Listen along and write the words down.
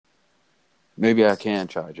Maybe I can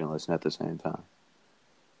charge and listen at the same time.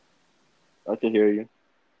 I can hear you.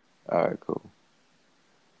 All right, cool.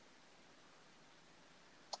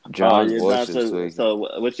 John's voice is tweaking.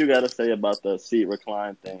 So what you got to say about the seat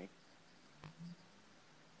recline thing?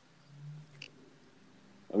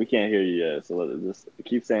 We can't hear you yet, so just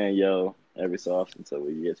keep saying yo every so often until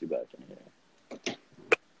we get you back in here.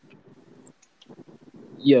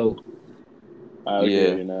 Yo. I can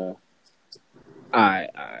hear you now. Alright.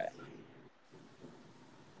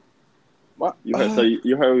 What? You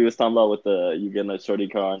heard we was talking about with you getting a shorty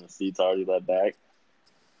car and the seats already let back?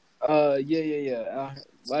 Yeah.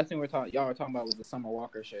 Last thing y'all were talking about was the Summer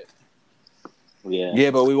Walker shit. Yeah,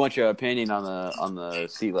 but we want your opinion on the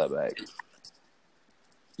seat let back.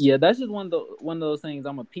 Yeah, that's just one of those things.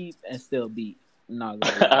 I'm a peep and still beat. Not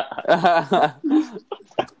gonna lie.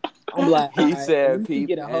 I'm like, he said peep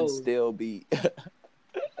and still beat.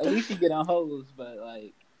 At least you get on hose, but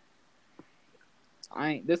like,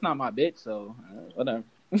 this not my bitch, so whatever.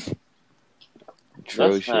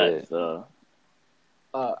 True shit.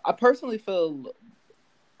 I personally feel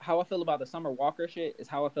how I feel about the Summer Walker shit is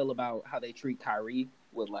how I feel about how they treat Kyrie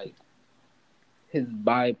with like his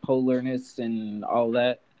bipolarness and all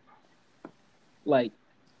that. Like,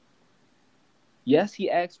 yes, he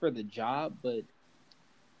asked for the job, but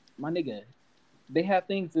my nigga, they have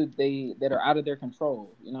things that are out of their control.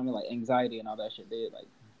 You know what I mean? Like anxiety and all that shit.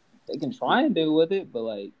 They can try and deal with it, but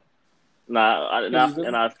like. And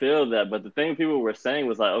I feel that, but the thing people were saying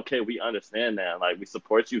was like, okay, we understand that, like we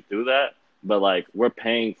support you through that, but like we're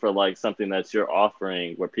paying for like something that you're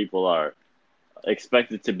offering where people are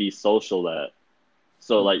expected to be social at.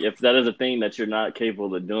 So like if that is a thing that you're not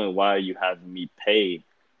capable of doing, why are you having me pay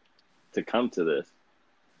to come to this?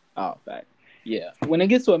 Oh, fact. Yeah. When it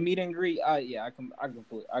gets to a meet and greet, I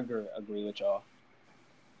agree with y'all.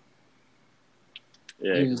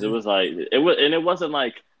 Yeah, because it was like it wasn't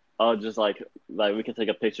like, oh, just like we can take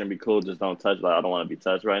a picture and be cool, just don't touch. Like I don't want to be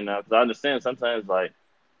touched right now, because I understand sometimes like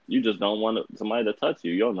you just don't want somebody to touch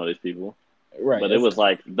you. You don't know these people, right? But it was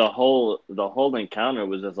like the whole encounter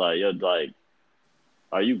was just like, yo, like,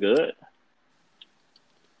 are you good?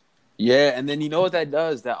 Yeah, and then you know what that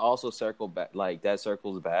does? That also circles back,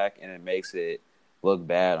 and it makes it look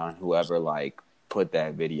bad on whoever like put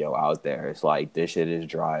that video out there. It's like, this shit is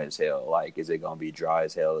dry as hell. Like, is it gonna be dry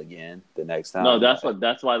as hell again the next time? No,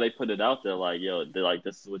 that's why they put it out there. Like, yo, they're like,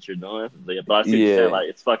 this is what you're doing. But I see what you're saying. Like,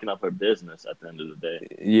 it's fucking up her business at the end of the day.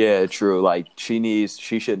 Yeah, true. Like, she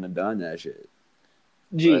shouldn't have done that shit.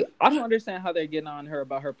 Gee, I don't understand how they're getting on her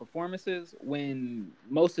about her performances when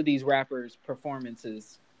most of these rappers'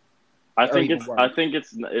 performances. I think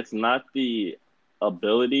it's not the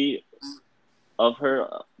ability of her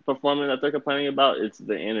performing that they're complaining about. It's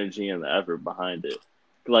the energy and the effort behind it.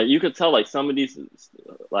 Like you could tell, like some of these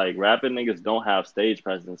like rapping niggas don't have stage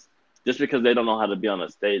presence just because they don't know how to be on a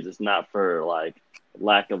stage. It's not for like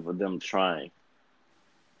lack of them trying,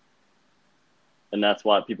 and that's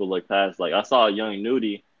why people look past. Like I saw a Young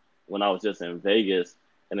Nudy when I was just in Vegas,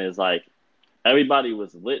 and it's like everybody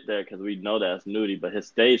was lit there because we know that's Nudy, but his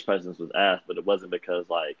stage presence was ass. But it wasn't because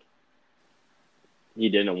like he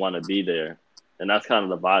didn't want to be there. And that's kind of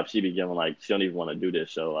the vibe she be giving. Like, she don't even want to do this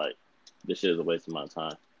show. Like, this shit is a waste of my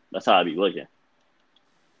time. That's how I be looking.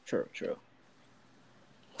 True.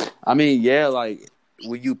 I mean, yeah, like,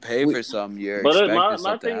 when you pay for something, you're expecting something out of it. But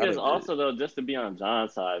my thing is also, though, just to be on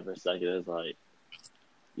John's side for a second, is like,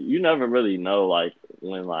 you never really know, like,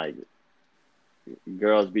 when, like,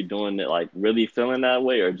 girls be doing it, like, really feeling that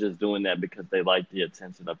way or just doing that because they like the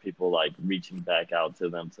attention of people, like, reaching back out to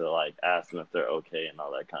them to, like, ask them if they're okay and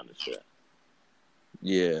all that kind of shit.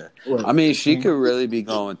 Yeah. I mean, she could really be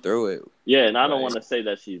going through it. Yeah, and I don't want to say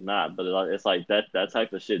that she's not, but it's like that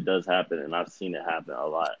type of shit does happen, and I've seen it happen a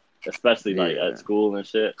lot, especially like at school and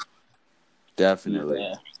shit. Definitely.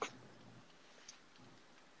 Yeah.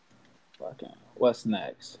 Fucking. What's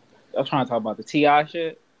next? I'm trying to talk about the T.I.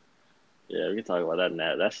 shit. Yeah, we can talk about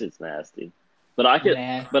that. That shit's nasty. But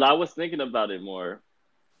I was thinking about it more.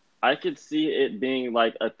 I could see it being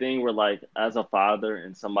like a thing where, like, as a father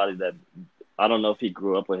and somebody that I don't know if he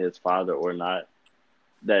grew up with his father or not,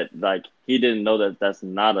 that like he didn't know that that's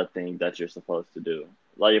not a thing that you're supposed to do.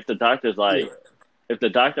 Like if the doctor's like, if the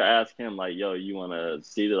doctor asks him like, yo, you want to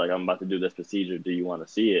see it? Like I'm about to do this procedure. Do you want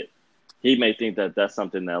to see it? He may think that that's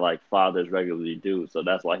something that like fathers regularly do. So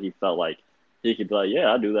that's why he felt like he could be like,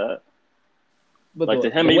 yeah, I'll do that. But like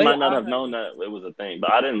to him, he might not have known that it was a thing.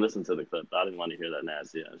 But I didn't listen to the clip. I didn't want to hear that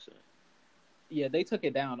nasty ass shit. Yeah, they took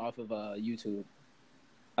it down off of YouTube.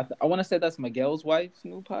 I want to say that's Miguel's wife's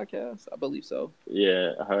new podcast. I believe so.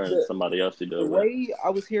 Yeah, I heard somebody else do it. The way I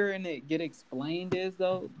was hearing it get explained is,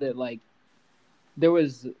 though, that, like,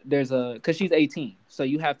 there's a because she's 18, so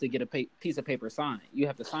you have to get a piece of paper signed. You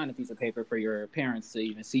have to sign a piece of paper for your parents to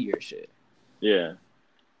even see your shit. Yeah.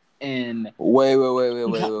 And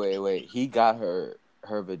wait. He got her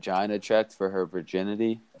vagina checked for her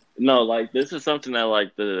virginity. No, like this is something that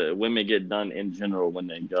like the women get done in general when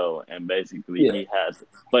they go, and basically he had.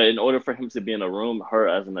 But in order for him to be in a room, her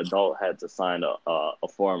as an adult had to sign a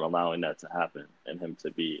form allowing that to happen, and him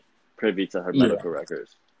to be privy to her medical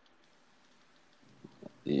records.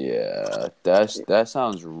 Yeah, that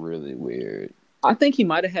sounds really weird. I think he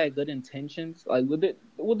might have had good intentions. Like,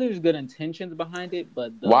 there's good intentions behind it,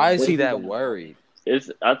 but why is he that worried?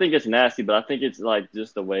 I think it's nasty, but I think it's like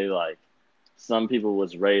just the way like some people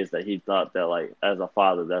was raised that he thought that like as a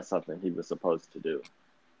father that's something he was supposed to do.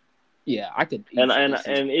 Yeah, I could.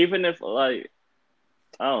 And even if like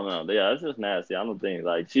I don't know, yeah, it's just nasty. I don't think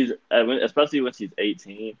like she's especially when she's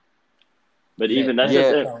 18. But even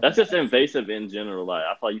that's just invasive in general. Like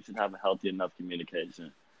I thought you should have a healthy enough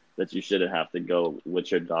communication that you shouldn't have to go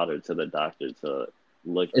with your daughter to the doctor to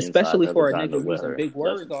look. Especially for a nigga using big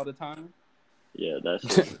words all the time. Yeah, that's.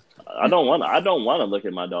 Just, I don't want to look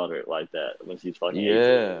at my daughter like that when she's fucking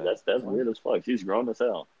 18. That's weird as fuck. She's grown as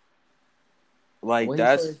hell. Like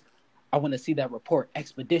I want to see that report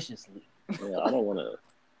expeditiously. Yeah, I don't want to.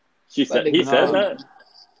 He said that.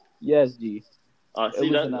 Yes, G. See,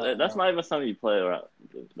 that's not even something you play around.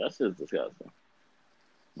 That's just disgusting.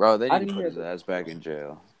 Bro, they need to put his ass back in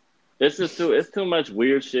jail. It's too much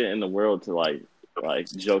weird shit in the world to like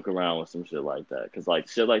joke around with some shit like that. Because like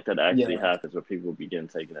shit like that actually happens where people be getting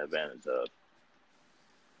taken advantage of.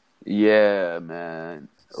 Yeah, man.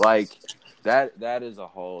 Like that is a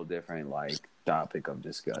whole different like topic of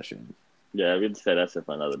discussion. Yeah, we can say that shit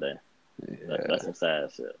for another day. Yeah. That's some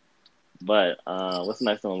sad shit. But what's the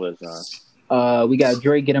next one with John? We got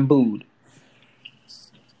Drake getting booed.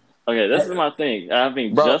 Okay, this is my thing.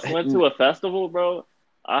 Having just went to a festival, bro,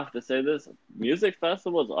 I have to say this. Music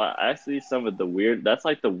festivals are actually some of the weird... That's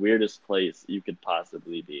like the weirdest place you could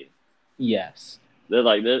possibly be. Yes.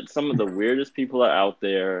 They're some of the weirdest people are out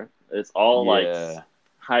there. It's all like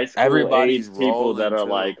high school age people that are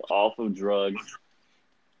like off of drugs.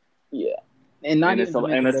 Yeah. And it's a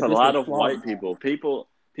lot of white people. People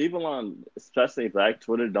on especially Black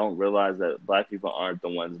Twitter don't realize that Black people aren't the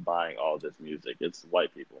ones buying all this music. It's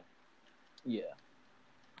white people. Yeah.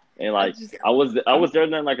 And like I was there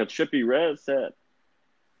during like a Trippie Redd set,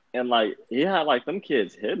 and like he had like them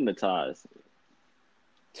kids hypnotized.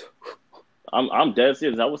 I'm dead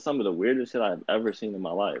serious. That was some of the weirdest shit I've ever seen in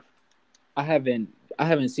my life. I haven't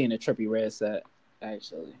seen a Trippie Redd set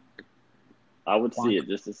actually. I would see it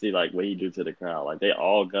just to see like what he do to the crowd. Like they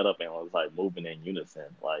all got up and was like moving in unison.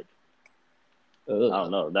 Like I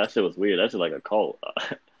don't know. That shit was weird. That shit like a cult.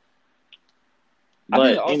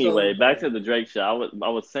 But anyway, back to the Drake show. I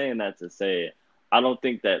was saying that to say I don't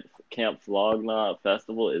think that Camp Flog Gnaw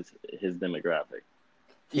Festival is his demographic.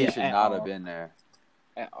 He should not have been there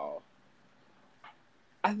at all.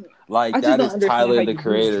 That is Tyler the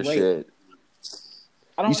Creator shit.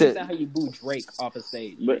 I don't understand how you boo Drake off a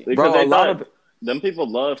stage. But because them people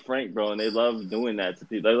love Frank, bro, and they love doing that to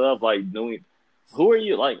people. They love like doing. Who are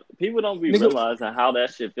you? Like people don't be realizing how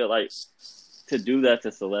that shit feel like to do that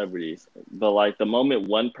to celebrities. But like the moment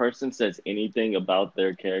one person says anything about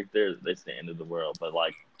their character, it's the end of the world. But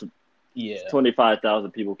like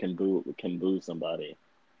 25,000 people can boo somebody.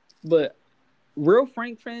 But real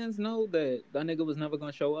Frank fans know that nigga was never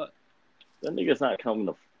gonna show up. That nigga's not coming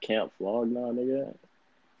to Camp Flog Gnaw, nigga.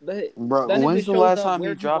 Bro, when's the last time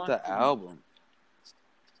he dropped an album?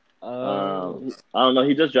 I don't know.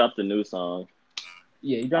 He just dropped a new song.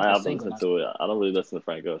 Yeah, he dropped a single. I haven't listened to it. I don't really listen to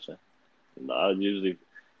Frank Ocean. I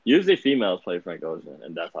usually females play Frank Ocean,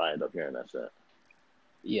 and that's how I end up hearing that shit.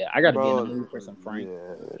 Yeah, I gotta be in the mood for some Frank.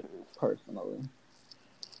 Personally,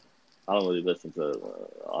 I don't really listen to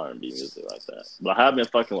R&B music like that, but I have been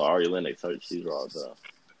fucking with Ari Lennox. She's raw though.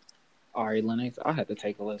 Ari Lennox, I'll have to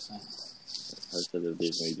take a listen. Her shit is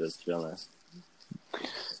decent, just chilling.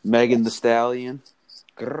 Megan Thee Stallion.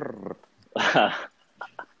 Hey,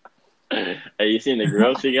 you seen the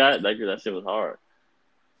grill she got? That shit was hard.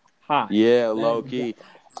 Hot. Yeah, low key.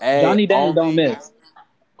 Hey, Johnny Dang don't miss.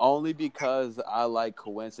 Only because I like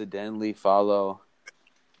coincidentally follow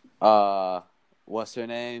what's her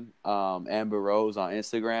name? Amber Rose on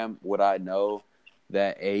Instagram. Would I know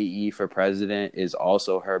that AE for president is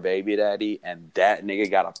also her baby daddy, and that nigga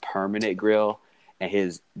got a permanent grill,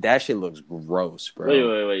 and that shit looks gross,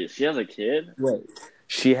 bro. Wait. She has a kid? Wait.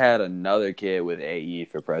 She had another kid with AE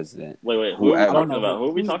for president. Wait. Who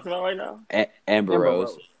are we talking about right now? Amber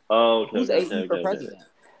Rose. Oh, okay. Who's AE for president?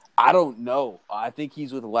 I don't know. I think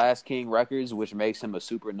he's with Last King Records, which makes him a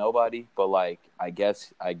super nobody. But like, I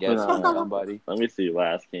guess he's somebody. Let me see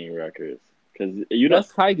Last King Records, because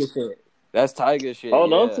that's Tiger shit. That's Tiger shit. Oh,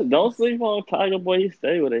 yeah. don't sleep on Tiger, boy. He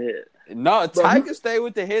stay with a hit. No, Tiger stay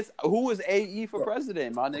with the hits. Who was AE for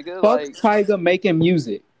president, my nigga? Fuck like, Tiger making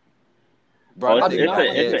music. Bro, it's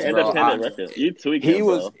an independent record. You tweaking,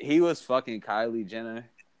 he was fucking Kylie Jenner.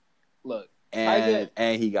 Look, and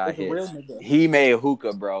he got hits. He made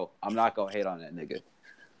hookah, bro. I'm not gonna hate on that nigga.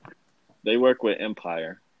 They work with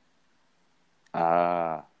Empire.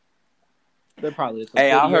 They're probably.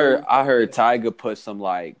 Hey, I heard Tiger put some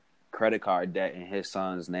like credit card debt in his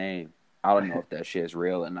son's name. I don't know if that shit's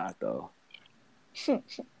real or not, though.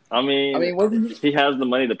 I mean, he has the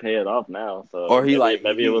money to pay it off now, so or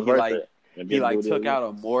maybe it was worth it. He like took out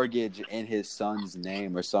a mortgage in his son's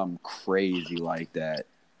name or something crazy like that.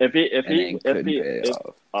 I would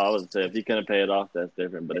say if he couldn't pay it off, that's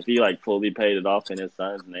different. But if he like fully paid it off in his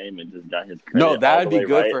son's name and just got his credit, that'd be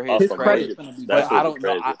good for his credit. But I don't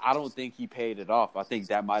know. I don't think he paid it off. I think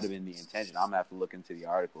that might have been the intention. I'm gonna have to look into the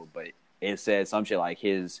article, but it said some shit like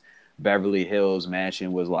his Beverly Hills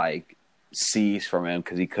mansion was like seized from him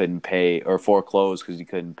because he couldn't pay or foreclosed because he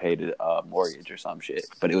couldn't pay the mortgage or some shit.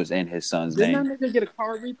 But it was in his son's name. Didn't that nigga get a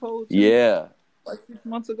car repo? Yeah, like 6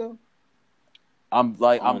 months ago.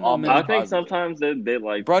 I think sometimes they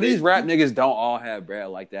like. Bro, these rap niggas don't all have bread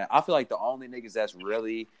like that. I feel like the only niggas that's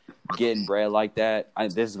really getting bread like that.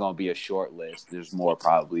 This is gonna be a short list. There's more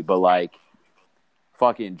probably, but like.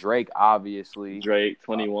 Fucking Drake, obviously. Drake,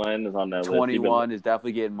 21 is on that 21 list. Is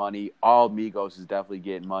definitely getting money. All Migos is definitely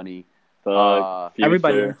getting money.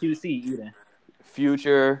 Everybody in QC eating.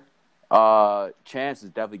 Future, Chance is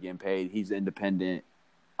definitely getting paid. He's independent.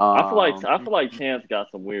 I feel like Chance got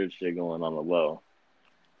some weird shit going on the low.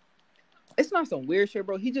 It's not some weird shit,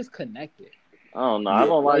 bro. He just connected. I don't know. I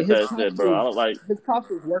don't like that shit, bro. I don't like his pops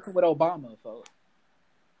was working with Obama, folks.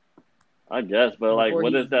 I guess, but like,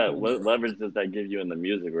 what is that? What leverage does that give you in the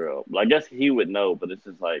music world? I guess he would know, but it's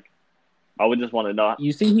just like, I would just want to know.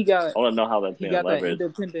 You see, I want to know how that's being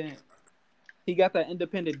leveraged. He got that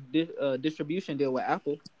independent distribution deal with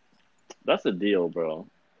Apple. That's a deal, bro.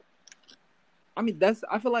 I mean,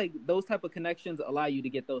 I feel like those type of connections allow you to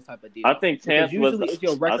get those type of deals. I think Chance was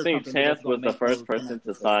the first person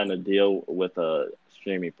to sign a deal with a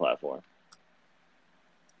streaming platform.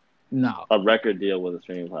 No, a record deal with a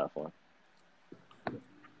streaming platform.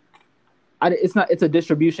 It's a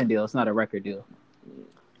distribution deal. It's not a record deal.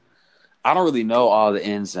 I don't really know all the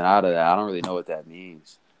ins and out of that. I don't really know what that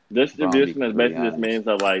means. Distribution is basically just means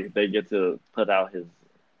that like they get to put out his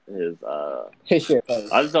shit.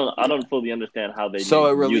 I don't fully understand how they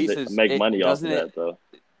make money off of that though.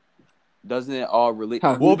 Doesn't it all release?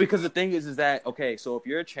 Well, because the thing is that okay, so if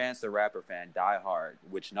you're a Chance the Rapper fan, die hard,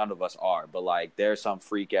 which none of us are, but like there's some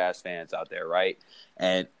freak ass fans out there, right?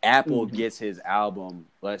 And Apple gets his album,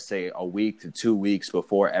 let's say a week to 2 weeks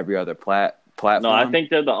before every other platform. No, I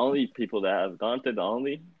think they're the only people that have gone. They're the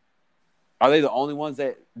only. Are they the only ones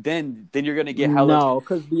that then you're gonna get hella? No,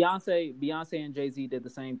 because Beyonce and Jay-Z did the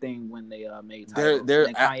same thing when they made Tidal.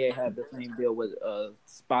 And Kanye had the same deal with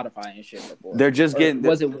Spotify and shit before. They're just getting.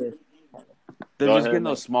 Was it with? They're just getting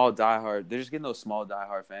those small diehard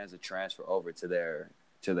fans to transfer over to their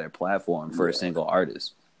platform for a single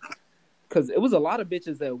artist. Because it was a lot of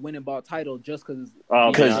bitches that went and bought Tidal just because.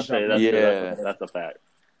 That's a fact.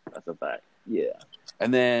 That's a fact. Yeah,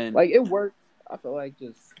 and then like it worked. I feel like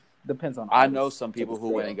just depends on. I know some people who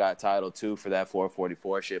went and got Tidal too for that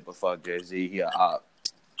 444 shit, but fuck Jay-Z, he a op.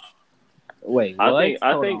 Wait, I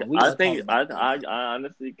honestly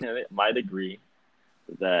might agree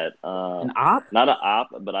that an op, not an op,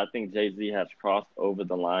 but I think Jay-Z has crossed over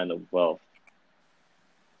the line of wealth.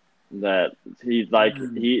 That he's like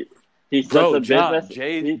he's such a business.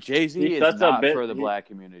 Jay-Z is not for the black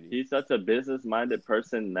community. He's such a business-minded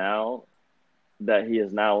person now that he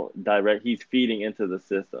is now he's feeding into the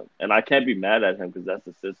system, and I can't be mad at him because that's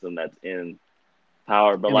the system that's in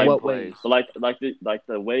power. But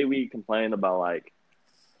the way we complain about like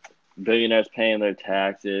billionaires paying their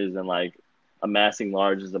taxes and like amassing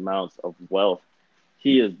large amounts of wealth,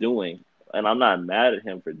 he is doing, and I'm not mad at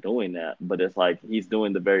him for doing that. But it's like he's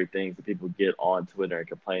doing the very things that people get on Twitter and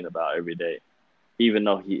complain about every day, even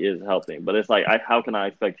though he is helping. But it's like, how can I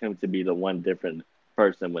expect him to be the one different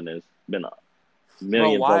person when there's been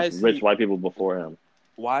millions of rich white people before him?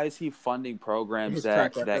 Why is he funding programs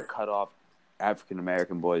that cut off African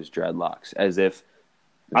American boys' dreadlocks? As if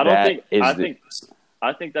I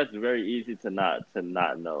think that's very easy to not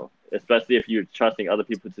know, especially if you're trusting other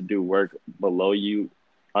people to do work below you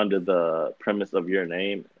under the premise of your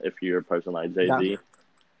name. If you're a person like Jay-Z,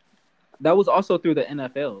 That was also through the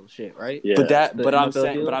NFL shit, right? Yeah. But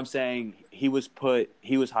I'm saying he was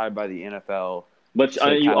hired by the NFL. But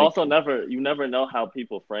you also never know how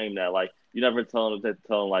people frame that. Like, you never tell them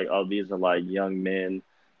like, oh, these are like young men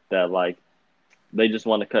that like they just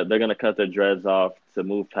want to they're gonna cut their dreads off to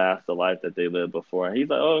move past the life that they lived before. And he's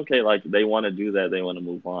like, oh, okay, like they want to do that, they want to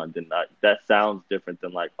move on. Then that sounds different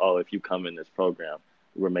than like, oh, if you come in this program,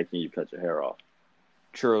 we're making you cut your hair off.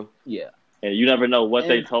 True. Yeah. And you never know what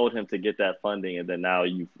they told him to get that funding, and then now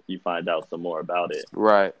you find out some more about it.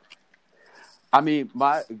 Right. I mean,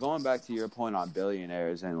 going back to your point on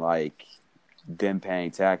billionaires and like them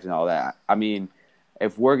paying tax and all that. I mean,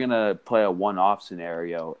 if we're gonna play a one-off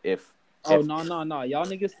scenario, no, y'all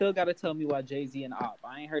niggas still gotta tell me why Jay-Z and Op.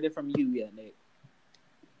 I ain't heard it from you yet, Nick.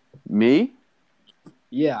 Me?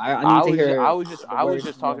 Yeah, I need to hear. I was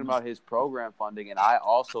just talking about his program funding, and I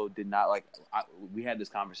also did not like. We had this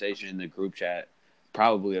conversation in the group chat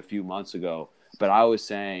probably a few months ago, but I was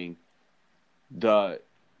saying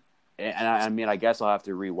I mean, I guess I'll have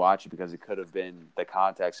to rewatch it because it could have been the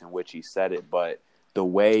context in which he said it, but the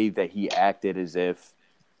way that he acted as if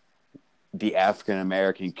the African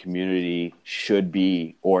American community should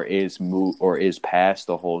be or is past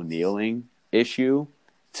the whole kneeling issue,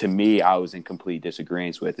 to me, I was in complete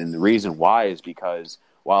disagreement with. And the reason why is because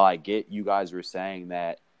while I get you guys were saying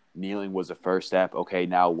that kneeling was the first step, okay,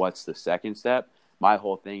 now what's the second step? My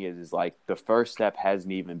whole thing is like the first step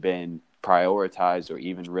hasn't even been prioritized or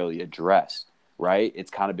even really addressed, right?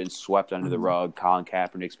 It's kind of been swept under the rug. Colin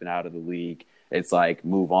Kaepernick's been out of the league. It's like,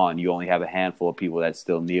 move on. You only have a handful of people that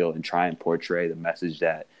still kneel and try and portray the message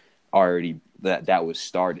that already that was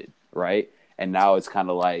started, right? And now it's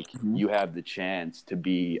kind of like you have the chance to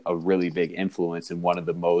be a really big influence in one of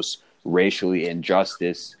the most racially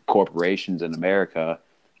injustice corporations in America,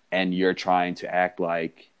 and you're trying to act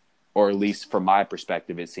like, or at least from my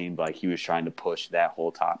perspective, it seemed like he was trying to push that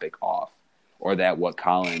whole topic off, or that what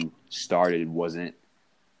Colin started wasn't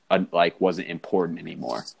important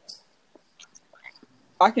anymore.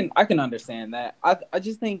 I can understand that. I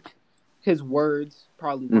just think his words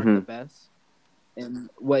probably weren't the best in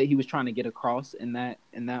what he was trying to get across in that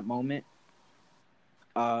moment.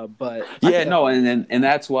 But yeah, no, and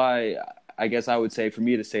that's why I guess I would say for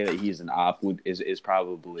me to say that he's an op is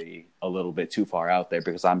probably a little bit too far out there,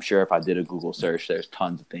 because I'm sure if I did a Google search, there's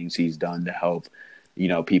tons of things he's done to help,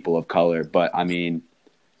 people of color. But I mean,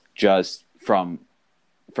 just from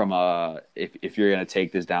if you're going to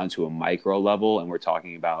take this down to a micro level and we're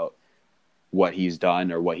talking about what he's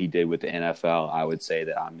done or what he did with the NFL, I would say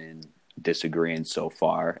that I'm in disagreeing so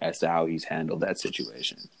far as to how he's handled that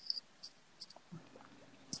situation.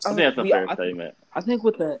 I think that's a fair statement. I think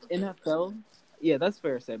with the NFL, yeah, that's a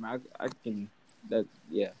fair statement. I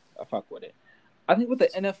fuck with it. I think with the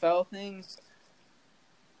NFL thing,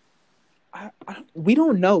 we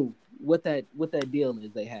don't know what that deal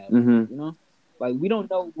is they have. Like, we don't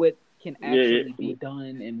know what can actually be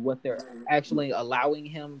done and what they're actually allowing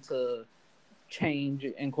him to change,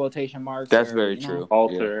 in quotation marks. That's very true.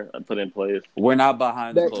 Alter and put in place. We're not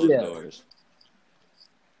behind the closed doors.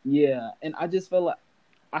 Yeah, and I just feel like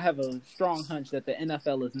I have a strong hunch that the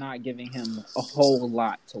NFL is not giving him a whole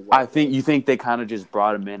lot to work. You think they kind of just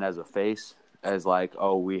brought him in as a face, as like,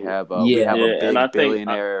 oh, we have a big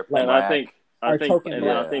billionaire. I think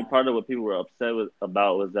part of what people were upset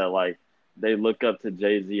about was that, like, they look up to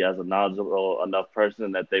Jay-Z as a knowledgeable enough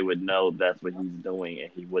person that they would know that's what he's doing, and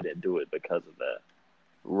he wouldn't do it because of that.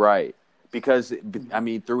 Right. Because, I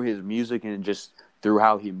mean, through his music and just through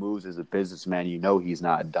how he moves as a businessman, he's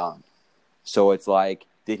not dumb. So it's like,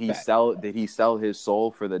 did he sell his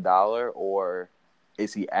soul for the dollar, or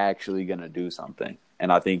is he actually going to do something?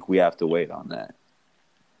 And I think we have to wait on that.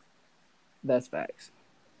 That's facts.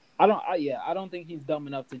 I don't think he's dumb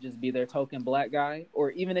enough to just be their token black guy,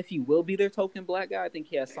 or even if he will be their token black guy, I think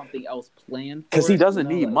he has something else planned. Because he doesn't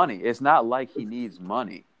need money. It's not like he needs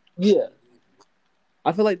money. Yeah.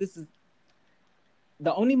 I feel like this is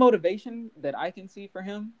the only motivation that I can see for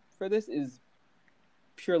him for this is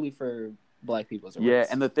purely for black people's rights. Yeah,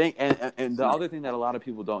 and the thing, and the other thing that a lot of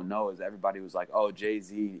people don't know is everybody was like, "Oh,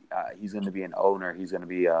 Jay-Z, he's going to be an owner. He's going to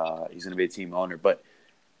be a team owner." But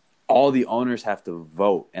all the owners have to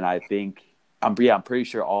vote, and I think I'm pretty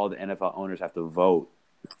sure all the NFL owners have to vote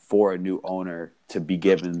for a new owner to be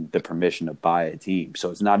given the permission to buy a team.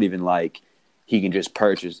 So it's not even like he can just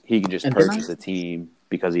purchase a team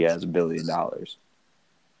because he has $1 billion.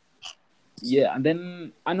 Yeah, and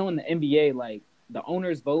then I know in the NBA, like, the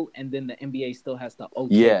owners vote, and then the NBA still has to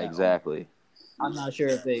okay. Yeah, exactly. I'm not sure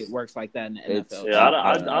if it works like that in the NFL.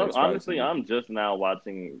 Yeah, honestly, I'm just now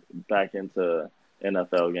watching back into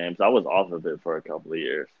NFL games. I was off of it for a couple of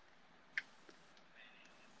years.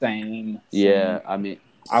 Same. Yeah, I mean,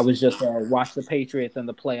 I was just watch the Patriots in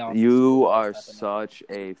the playoffs. You are such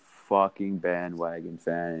a fucking bandwagon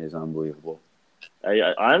fan. It is unbelievable.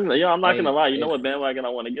 I'm not gonna lie. You know what bandwagon I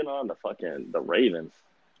want to get on? The Ravens.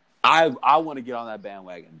 I want to get on that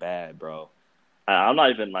bandwagon bad, bro. I'm not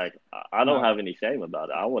even like I don't have any shame about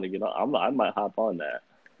it. I want to get on. I might hop on that.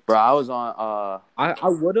 Bro, I was on. I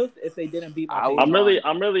would have if they didn't beat my. I'm really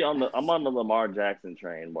on the Lamar Jackson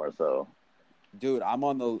train more so. Dude, I'm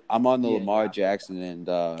on the Lamar Jackson and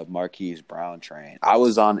Marquise Brown train. I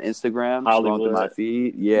was on Instagram scrolling through my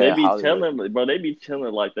feed. Yeah, they be chilling, bro. They be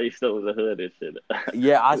chilling like they still in the hood and shit.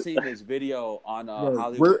 Yeah, I seen this video on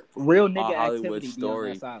Hollywood, real nigga Hollywood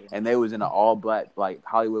story, and they was in an all black. Like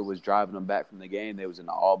Hollywood was driving them back from the game. They was in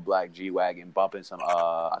an all black G wagon, bumping some.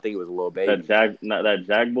 I think it was a little baby. That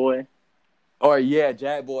Jag boy. Or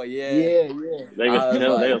Jag boy, yeah. They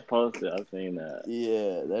was posted. I've seen that.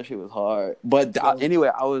 Yeah, that shit was hard. But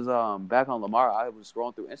anyway, I was back on Lamar. I was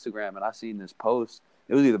scrolling through Instagram and I seen this post.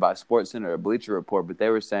 It was either by SportsCenter or Bleacher Report, but they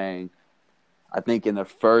were saying, I think in the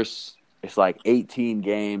first, it's like 18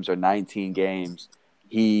 games or 19 games,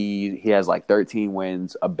 he has like 13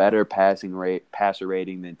 wins, a better passer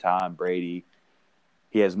rating than Tom Brady.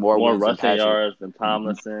 He has more rushing yards than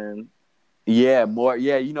Tomlinson. Yeah, more.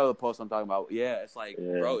 Yeah, you know the post I'm talking about. Yeah, it's like,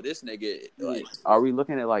 bro, this nigga. Like, are we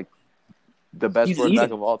looking at like the best quarterback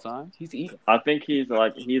of all time? He's eating. I think he's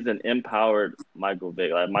an empowered Michael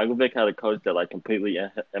Vick. Like Michael Vick had a coach that like completely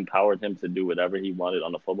empowered him to do whatever he wanted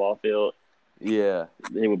on the football field. Yeah,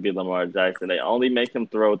 he would be Lamar Jackson. They only make him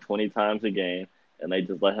throw 20 times a game, and they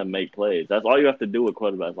just let him make plays. That's all you have to do with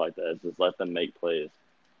quarterbacks like that. Is just let them make plays.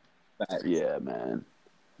 Yeah, man.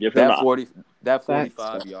 That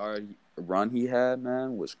 45-yard run he had,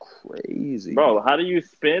 man, was crazy. Bro, how do you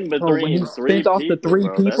spin between three people? Off the three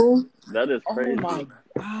people? That is crazy. Oh my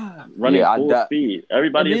god! Running full speed.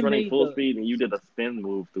 Everybody is running full speed, and you did a spin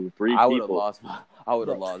move through three people. I would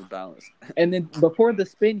have lost balance. And then before the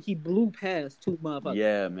spin, he blew past two motherfuckers.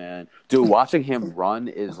 Yeah, man, dude, watching him run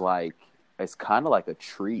is like it's kind of like a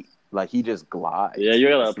treat. Like he just glides. Yeah, you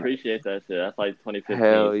gotta appreciate that shit. That's like 2015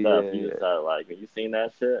 Hell stuff. Yeah. You just had like, have you seen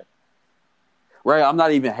that shit? Right, I'm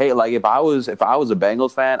not even hating. Like if I was a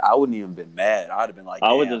Bengals fan, I wouldn't even been mad. I'd have been like,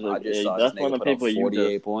 I just saw that's this one of nigga the people put up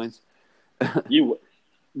 48 points.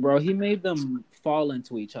 Bro, he made them fall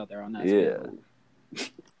into each other on that. Yeah,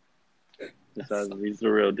 he's the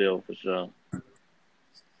real deal for sure.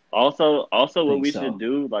 Also, what we should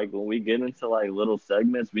do, like when we get into like little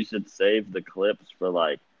segments, we should save the clips for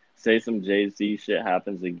like, say some Jay-Z shit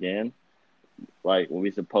happens again. Like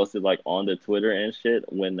we should post it like on the Twitter and shit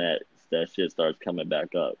when that shit starts coming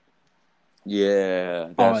back up. Yeah,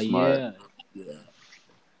 that's smart. Yeah.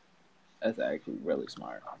 That's actually really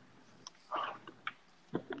smart.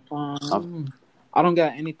 I don't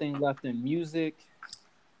got anything left in music.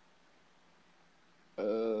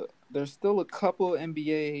 There's still a couple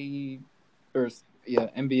NBA,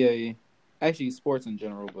 actually sports in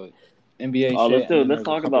general, but NBA. Let's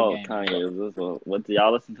talk about Kanye. What do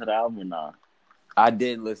y'all listen to the album or not? I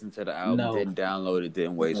didn't listen to the album. No. Didn't download it.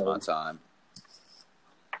 Didn't waste my time.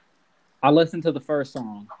 I listened to the first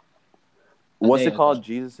song. What's it called?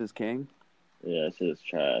 Jesus is King? Yeah, that shit is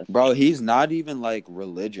trash. Bro, he's not even like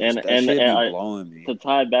religious. That shit be blowing me. To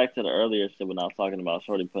tie back to the earlier shit when I was talking about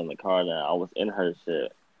Shorty putting the car down, I was in her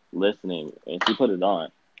shit listening, and she put it on.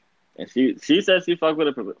 And she said she fucked with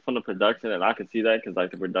it from the production, and I could see that because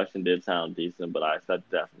like the production did sound decent, but I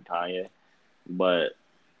accepted that from Kanye. But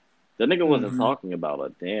the nigga wasn't talking about a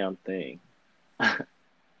damn thing.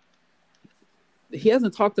 He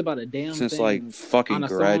hasn't talked about a damn since thing like fucking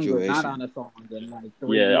graduation. Not on a song in like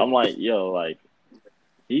 3 years. I'm like, yo, like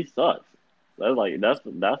he sucks. That's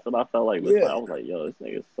what I felt like. I was like, yo, this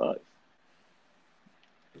nigga sucks.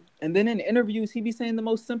 And then in interviews, he be saying the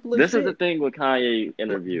most simplest. This is the thing with Kanye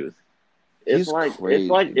interviews. It's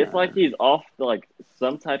like he's off like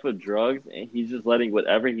some type of drugs, and he's just letting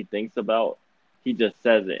whatever he thinks about. He just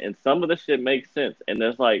says it, and some of the shit makes sense. And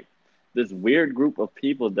there's like this weird group of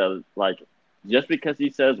people that like. Just because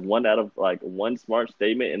he says one out of like one smart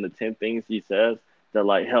statement in the 10 things he says, they're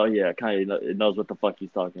like, hell yeah, Kanye knows what the fuck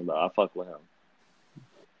he's talking about. I fuck with him.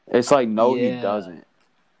 It's like he doesn't.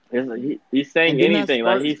 He's saying anything.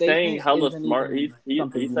 Like he's saying hella smart. He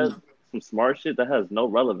says some smart shit that has no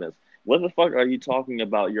relevance. What the fuck are you talking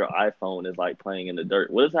about? Your iPhone is like playing in the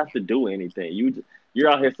dirt. What does that have to do with anything?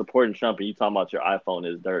 You're out here supporting Trump, and you talking about your iPhone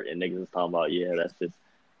is dirt, and niggas is talking about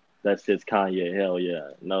that's just Kanye. Hell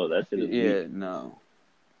yeah. No, that shit is weak. No.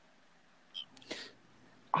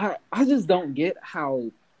 I just don't get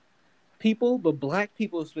how people, but black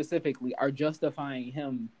people specifically, are justifying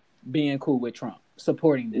him being cool with Trump.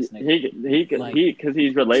 supporting this nigga. Because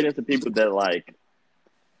he's relating to people that like.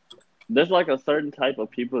 There's like a certain type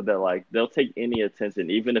of people that like they'll take any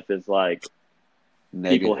attention, even if it's like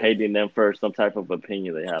negative. People hating them for some type of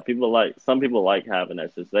opinion they have. Some people like having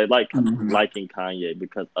that. Just they like liking Kanye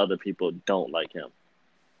because other people don't like him.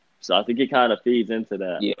 So I think it kind of feeds into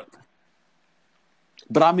that. Yeah.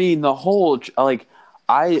 But I mean, the whole like,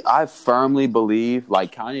 I firmly believe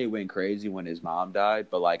like Kanye went crazy when his mom died,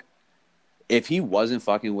 but like, if he wasn't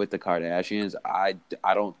fucking with the Kardashians, I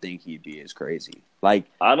don't think he'd be as crazy. Like,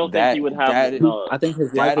 I don't think he would have. I think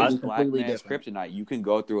his life is completely different. Kryptonite. You can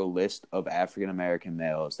go through a list of African American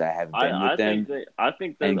males that have been with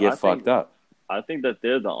them and get fucked up. I think that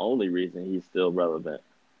they're the only reason he's still relevant.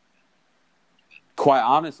 Quite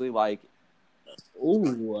honestly, like,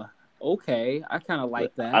 ooh, okay, I kind of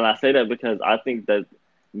like that. And I say that because I think that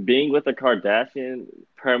being with a Kardashian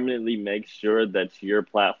permanently makes sure that your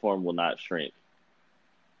platform will not shrink.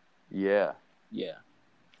 Yeah.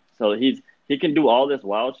 So he can do all this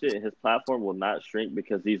wild shit, and his platform will not shrink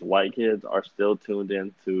because these white kids are still tuned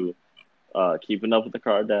in to Keeping Up with the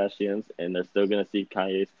Kardashians, and they're still gonna see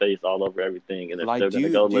Kanye's face all over everything, and they're still gonna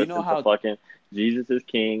go listen to fucking Jesus is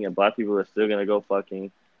King, and black people are still gonna go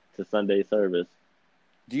fucking to Sunday service.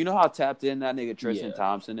 Do you know how tapped in that nigga Tristan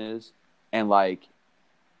Thompson is? And like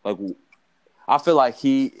I feel like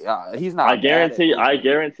he's not. I guarantee you,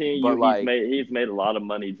 he's made a lot of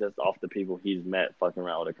money just off the people he's met fucking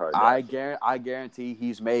around with a Kardashian. I guarantee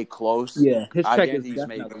he's made close. Yeah, I guarantee he's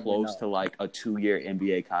made close to like a 2-year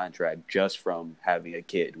NBA contract just from having a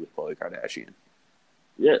kid with Khloe Kardashian.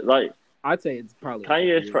 Yeah, like I'd say it's probably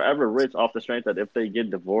Kanye is forever rich off the strength that if they get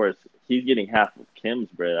divorced, he's getting half of Kim's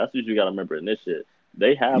bread. That's what you got to remember in this shit.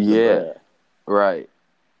 They have the bread. Right.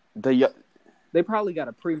 They probably got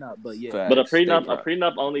a prenup, but yeah. But a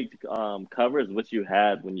prenup only covers what you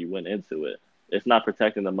had when you went into it. It's not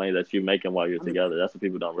protecting the money that you're making while you're together. That's what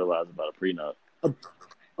people don't realize about a prenup. A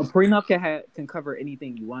prenup can cover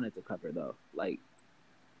anything you want it to cover, though. Like,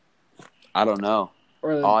 I don't know.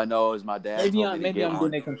 Or, all I know is my dad. Maybe I'm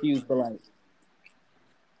getting it confused, but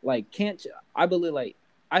I believe like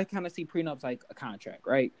I kind of see prenups like a contract,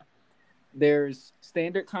 right? There's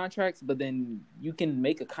standard contracts, but then you can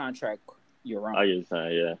make a contract your own. I get what you're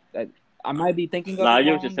saying, yeah. I might be thinking of I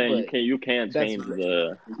get what you're saying. You can't change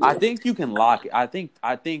the. I think you can lock it. I think,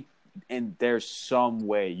 and there's some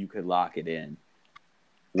way you could lock it in,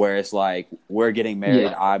 where it's like we're getting married.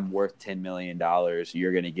 Yeah. I'm worth $10 million.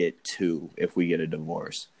 You're gonna get $2 million if we get a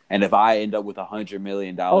divorce, and if I end up with $100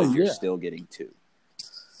 million, you're still getting $2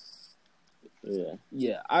 million.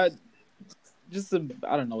 Yeah. I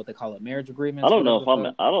don't know what they call it, marriage agreement. I don't know if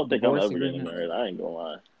I don't think I'm ever getting married. I ain't gonna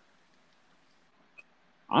lie.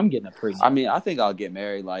 I'm getting a prenup. I mean, I think I'll get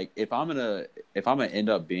married. Like, if I'm gonna end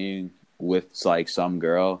up being with like some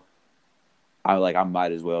girl, I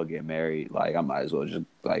might as well get married. Like, I might as well just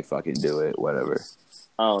like fucking do it, whatever.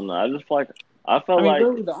 I don't know. I just feel like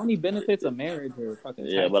really, the only benefits of marriage are fucking.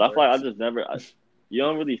 Yeah, but I feel like I just never. You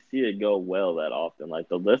don't really see it go well that often. Like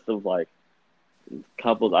the list of like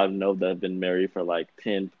couples I know that have been married for like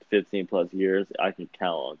 10, 15 plus years, I can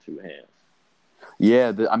count on 2 hands.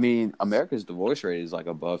 Yeah, America's divorce rate is like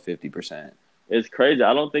above 50%. It's crazy.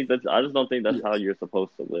 I just don't think that's how you're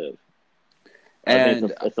supposed to live.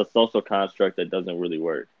 And it's a social construct that doesn't really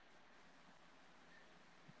work.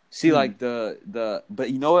 See, like but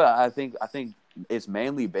you know what? I think it's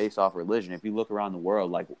mainly based off religion. If you look around the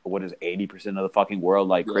world, like what is 80% of the fucking world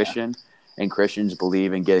like Christian, and Christians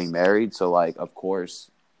believe in getting married. So like, of course.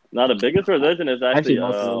 Now the biggest religion is actually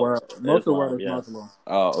most of the world. Most of the world is Muslim.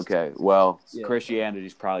 Oh, okay. Well, Christianity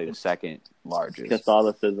is probably the second largest.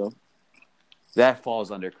 Catholicism. That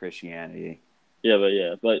falls under Christianity.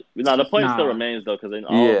 Yeah, but the point still remains though, because in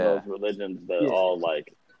all of those religions, they're all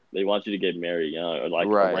like they want you to get married, or like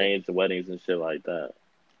arrange weddings and shit like that.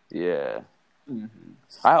 Yeah. Mm-hmm.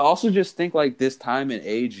 I also just think like this time and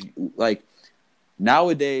age, like.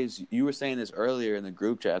 Nowadays, you were saying this earlier in the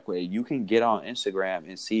group chat, where you can get on Instagram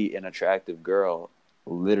and see an attractive girl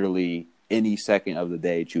literally any second of the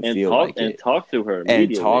day that you feel like it. And talk to her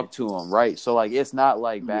and talk to them, right? So, like, it's not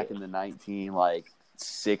like back in the 60s,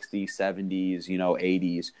 70s,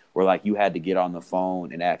 80s, where, like, you had to get on the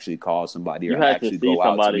phone and actually call somebody or actually go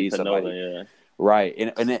out to meet somebody. Right.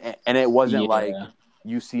 And it wasn't like...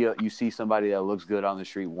 You see somebody that looks good on the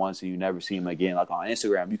street once and you never see them again. Like on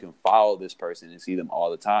Instagram, you can follow this person and see them all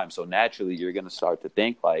the time. So naturally, you're going to start to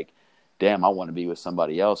think like, damn, I want to be with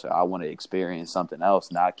somebody else, or I want to experience something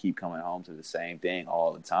else, not keep coming home to the same thing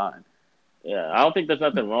all the time. Yeah, I don't think there's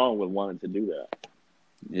nothing wrong with wanting to do that.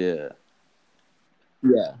 Yeah.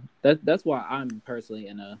 Yeah, that's why I'm personally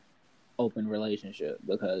in a open relationship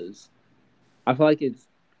because I feel like it's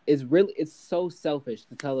so selfish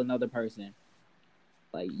to tell another person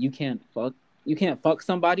like you can't fuck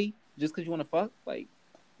somebody just because you want to fuck. Like,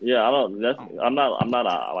 yeah, I don't. That's I'm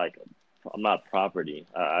not property.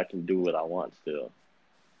 I can do what I want still.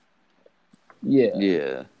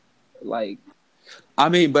 Yeah. Like, I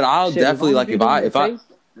mean, but I'll definitely like if I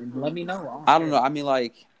let me know. I don't know. I mean,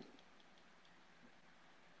 like,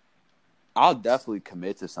 I'll definitely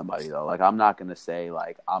commit to somebody though. Like, I'm not gonna say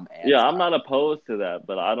like I'm anti. Yeah, I'm not opposed to that,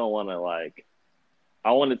 but I don't want to like.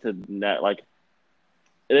 I want it to net like.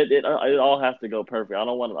 It all has to go perfect. I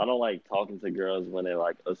don't like talking to girls when they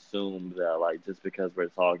like assume that like just because we're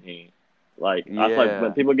talking, like I feel like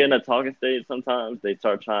when people get in a talking stage, sometimes they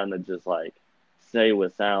start trying to just like say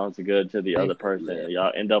what sounds good to the other person. Yeah.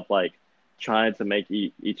 Y'all end up like trying to make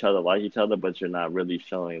each other like each other, but you're not really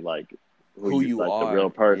showing like who you like are, the real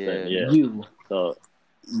person. Yeah. You. So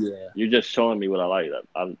yeah, you're just showing me what I like.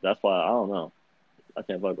 That's why I don't know. I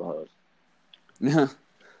can't fuck with hoes.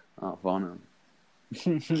 Oh, phone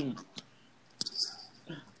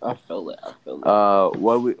I feel it.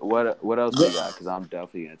 What else we got? Because I'm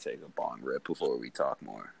definitely gonna take a bong rip before we talk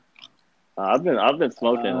more. I've been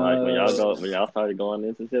smoking like when y'all started going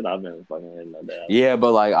into shit. I've been fucking hitting my dad. Yeah,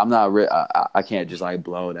 but like I'm not. I can't just like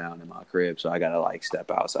blow down in my crib, so I gotta like step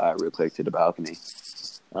outside real quick to the balcony.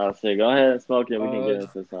 I'll say go ahead and smoke it. We can get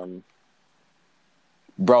into something.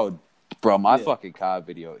 Bro, my fucking COD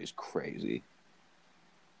video is crazy.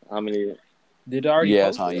 How many? Did it already? Yeah,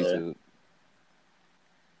 it's on YouTube.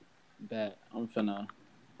 Bet I'm finna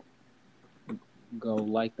go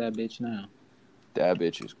like that bitch now. That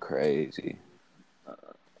bitch is crazy.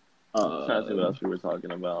 I'm trying to see what else we were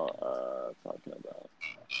talking about.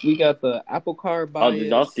 We got the Apple Card bias. Oh, did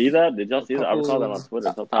y'all see that? I saw that on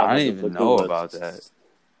Twitter. Sometimes I didn't even know about that.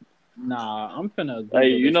 Nah, I'm finna.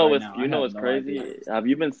 Hey, you know what's crazy? Idea. Have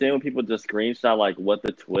you been seeing when people just screenshot like what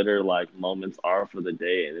the Twitter like moments are for the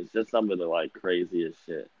day, and it's just some of the like craziest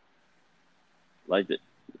shit. Like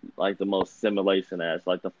the most simulation ass,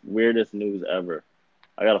 like the weirdest news ever.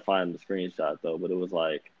 I gotta find the screenshot though, but it was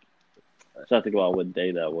like I'm trying to think about what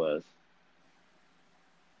day that was.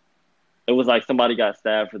 It was like somebody got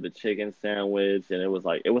stabbed for the chicken sandwich, and it was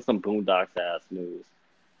some Boondocks ass news.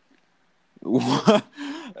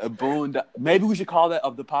 Maybe we should call that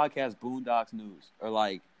of the podcast Boondocks News or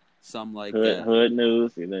like some like hood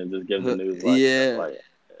news, and then just give the news like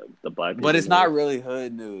the black people. But it's not really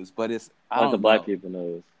hood news, but it's the black people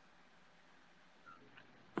news.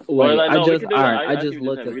 Wait, I just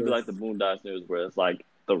looked at we do like the Boondocks News where it's like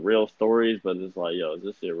the real stories, but it's like, yo, is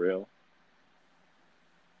this shit real?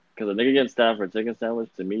 Because a nigga getting stabbed for a chicken sandwich,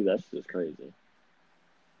 to me, that's just crazy.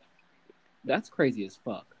 That's crazy as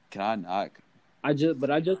fuck. Can I not? I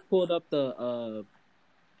just pulled up the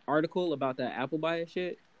article about that Apple bias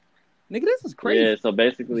shit. Nigga, this is crazy. Yeah, so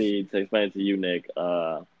basically, to explain it to you, Nick,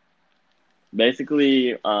 this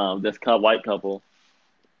white couple,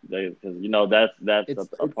 because you know that's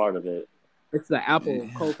a part of it. It's the Apple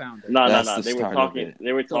co-founder. No.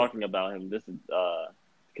 They were talking about him. This is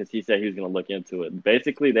because he said he was going to look into it.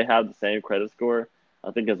 Basically, they have the same credit score.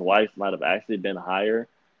 I think his wife might have actually been higher,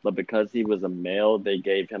 but because he was a male, they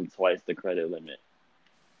gave him twice the credit limit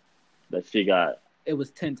that she got. It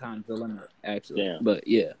was 10 times the limit, actually. Damn. But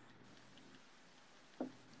yeah.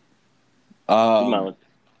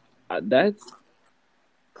 That's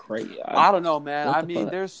crazy. I don't know, man. I mean,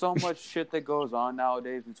 there's so much shit that goes on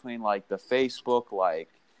nowadays between like the Facebook like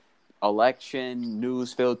election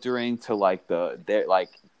news filtering to like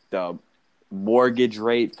the mortgage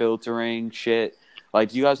rate filtering shit. Like,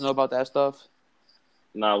 do you guys know about that stuff?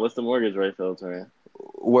 Nah, what's the mortgage rate filtering?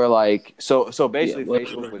 Where like so basically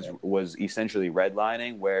Facebook was essentially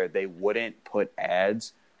redlining where they wouldn't put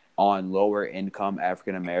ads on lower income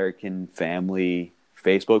African American family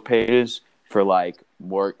Facebook pages for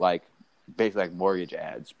basically mortgage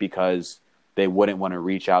ads because they wouldn't want to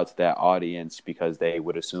reach out to that audience because they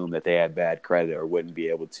would assume that they had bad credit or wouldn't be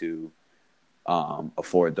able to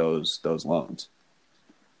afford those loans.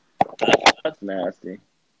 That's nasty.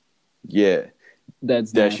 Yeah,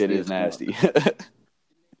 that shit is nasty.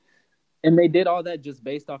 And they did all that just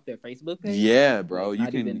based off their Facebook page? Yeah, bro.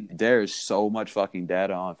 There's so much fucking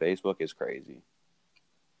data on Facebook. It's crazy.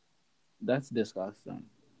 That's disgusting.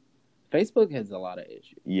 Facebook has a lot of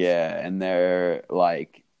issues. Yeah, and they're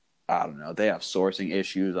like, I don't know. They have sourcing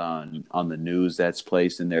issues on the news that's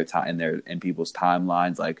placed in in people's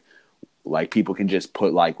timelines. Like people can just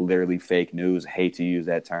put like literally fake news. I hate to use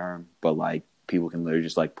that term, but like people can literally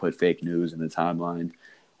just like put fake news in the timeline.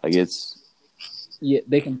 Like it's Yeah,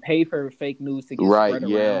 they can pay for fake news to get right, spread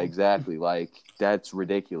around. Yeah, exactly. Like, that's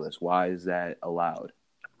ridiculous. Why is that allowed?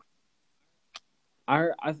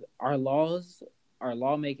 Our laws, our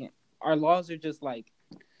laws are just like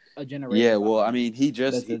a generation. Yeah, well, I behind. mean,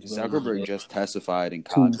 Zuckerberg really just testified in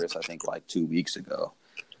Congress, I think, like 2 weeks ago.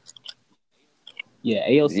 Yeah,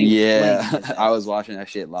 AOC. Yeah, I was watching that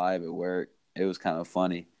shit live at work. It was kind of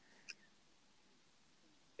funny.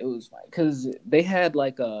 It was like because they had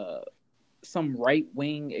like some right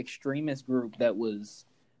wing extremist group that was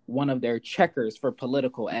one of their checkers for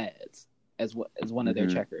political ads as one of their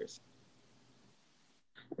checkers.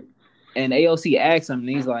 And AOC asked him, and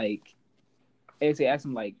he's like,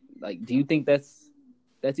 do you think that's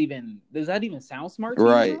even, does that even sound smart to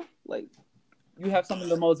right. you? Like, you have some of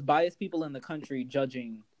the most biased people in the country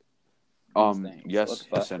judging things. Yes,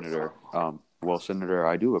 Senator. Well, Senator,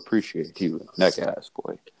 I do appreciate you, neck ass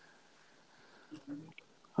boy.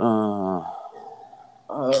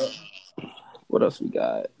 What else we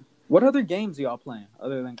got? What other games y'all playing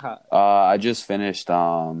other than COD? I just finished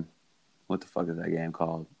what the fuck is that game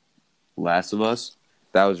called? Last of Us.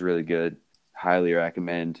 That was really good. Highly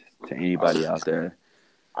recommend to anybody out there.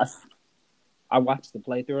 I watched the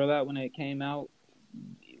playthrough of that when it came out.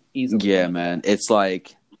 Easily. Yeah, man. It's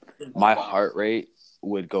like my heart rate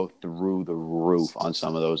would go through the roof on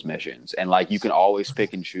some of those missions. And like you can always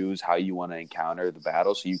pick and choose how you want to encounter the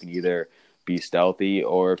battle. So you can either be stealthy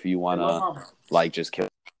or if you want to like just kill.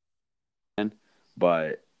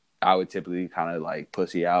 But I would typically kind of like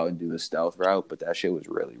pussy out and do the stealth route. But that shit was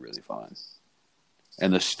really, really fun.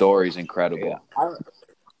 And the story's incredible.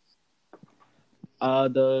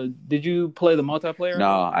 Did you play the multiplayer?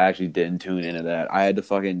 No, I actually didn't tune into that. I had to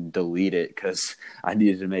fucking delete it because I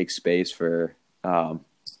needed to make space for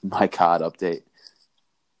my COD update.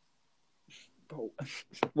 Bro,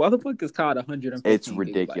 why the fuck is COD 150? It's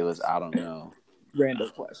ridiculous. Gigabytes? I don't know. Random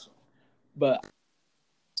question. But,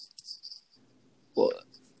 well,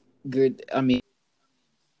 good. I mean,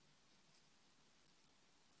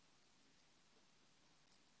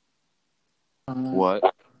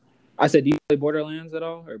 what? I said, do you play Borderlands at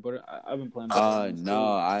all? I've been playing Borderlands. No,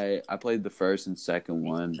 I played the first and second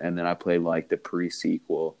one, and then I played like the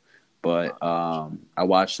pre-sequel. But I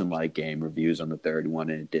watched some like game reviews on the third one,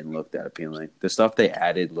 and it didn't look that appealing. The stuff they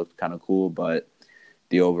added looked kind of cool, but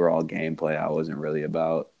the overall gameplay I wasn't really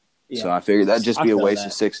about. Yeah. So I figured that'd just be a waste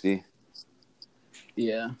of $60.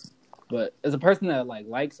 Yeah, but as a person that like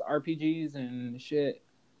likes RPGs and shit,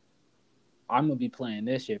 I'm gonna be playing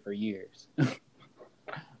this shit for years.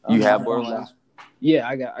 You have Borderlands? Yeah,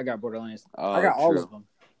 I got Borderlands. Oh, I got all of them.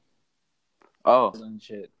 Oh, and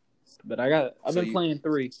shit. But I've been playing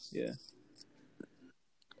 3. Yeah.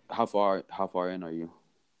 How far in are you?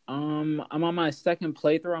 I'm on my second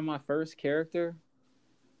playthrough on my first character.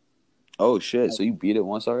 Oh shit! So you beat it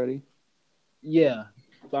once already? Yeah,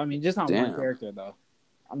 but I mean just on one character though.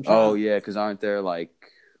 Oh yeah, because aren't there like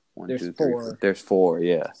one, there's 2, 4. 3? There's 4.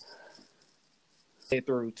 Yeah. Play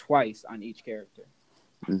through twice on each character.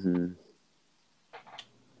 Mm-hmm.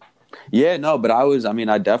 Yeah, no, but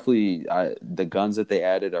the guns that they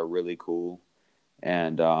added are really cool.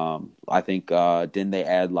 And I think didn't they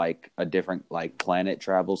add like a different like planet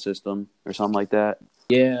travel system or something like that?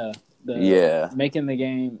 Yeah. Making the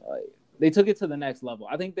game like they took it to the next level.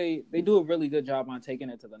 I think they do a really good job on taking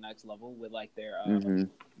it to the next level with like their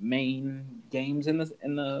main games in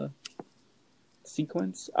the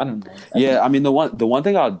sequence. I don't know. I mean the one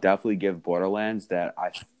thing I'll definitely give Borderlands that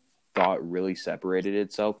I thought really separated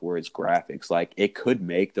itself were its graphics. Like it could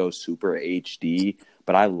make those super HD,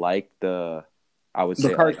 but I like I would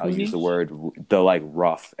say like, I'll use the word the like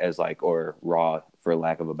rough as like or raw for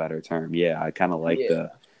lack of a better term. Yeah, I kind of like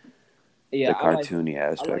the cartoony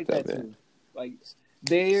aspect of it. Too. Like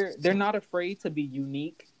they're not afraid to be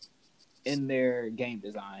unique in their game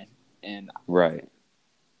design, and right.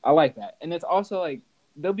 I like that. And it's also like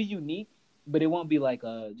they'll be unique, but it won't be like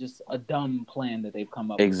just a dumb plan that they've come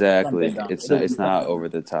up with. Exactly. It's not over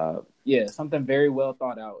the top. Yeah, something very well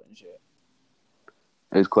thought out and shit.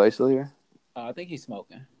 Is Clay still here? I think he's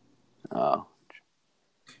smoking. Oh.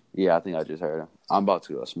 Yeah, I think I just heard him. I'm about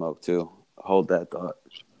to go smoke too. Hold that thought.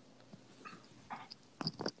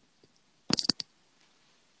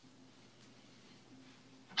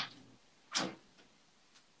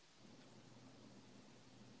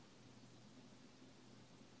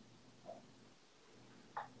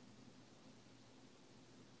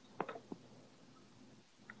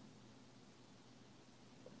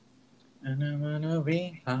 And I wanna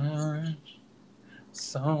be her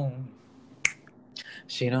song.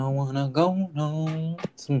 She don't wanna go no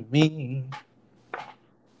to me.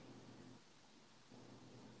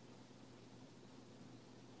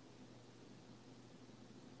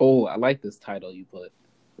 Oh, I like this title you put.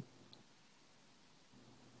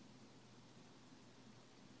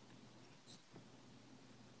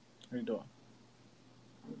 How you doing?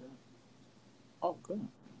 Oh, good.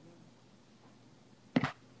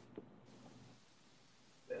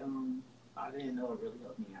 I didn't know it really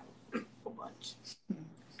helped me out a bunch.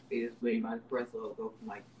 It just made my breath level go from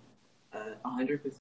like 100%